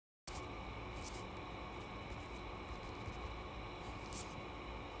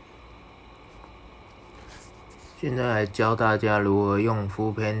现在来教大家如何用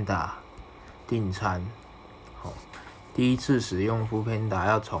Foodpanda 订餐。第一次使用 Foodpanda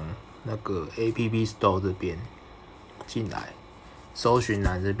要从那个 APP Store 这边进来，搜寻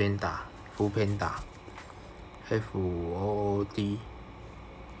栏这边打 Foodpanda FOOD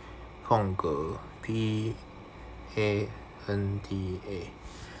空格 PANDA，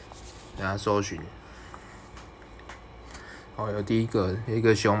 然后搜寻。有第一个一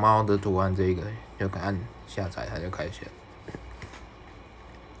个熊猫的图案，这个就按下载，它就开起来。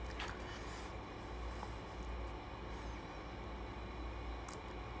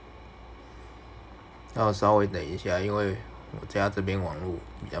要稍微等一下，因为我家这边网络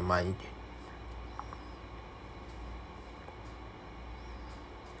比较慢一点。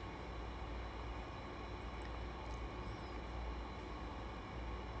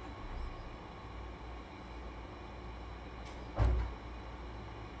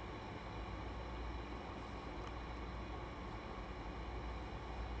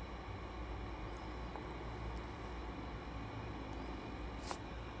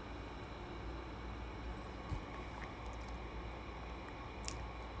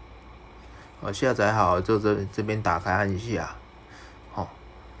下载好就这边打开按一下，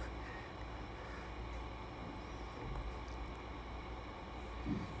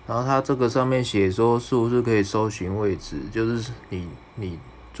然后它这个上面写说是不是可以搜寻位置，就是你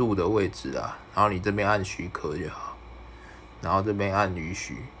住的位置啊，然后你这边按许可就好，然后这边按允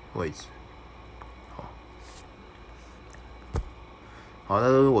许位置，好，那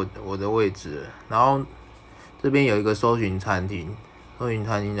都是我的位置了。然后这边有一个搜寻餐厅，搜寻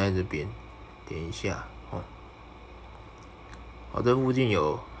餐厅在这边。点一下这附近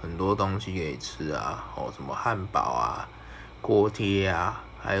有很多东西可以吃啊，什么汉堡啊、锅贴啊，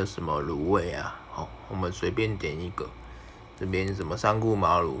还有什么卤味啊，我们随便点一个。这边什么三顾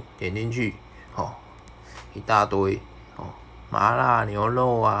茅庐，点进去，一大堆，麻辣牛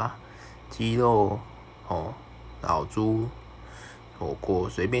肉啊、鸡肉，老猪火锅，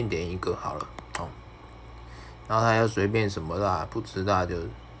随便点一个好了，然后他要随便什么辣，不吃辣就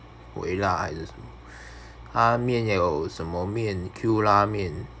微辣还是什么。它面有什么面 ？Q 拉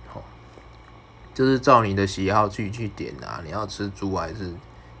面，就是照你的喜好去点啊。你要吃猪还是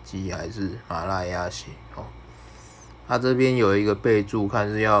鸡还是麻辣鸭血？它这边有一个备注，看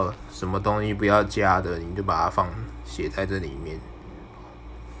是要什么东西不要加的，你就把它写在这里面。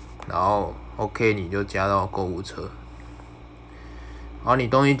然后 OK， 你就加到购物车。然后你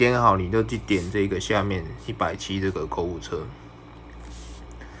东西点好，你就去点这个下面170这个购物车。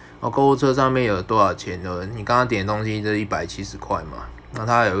购物车上面有多少钱呢？你刚刚点的东西是170块嘛？那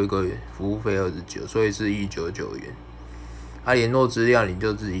它有一个服务费29，所以是199元。联络资料你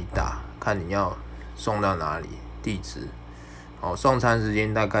就自己打，看你要送到哪里，地址。送餐时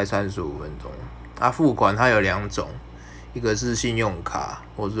间大概35分钟。付款它有2种，一个是信用卡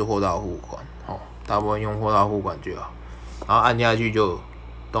或是货到付款。大部分用货到付款就好。然后按下去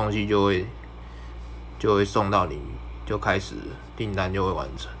东西就会送到你，就开始订单就会完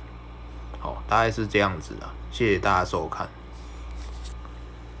成。大概是这样子啦，谢谢大家收看。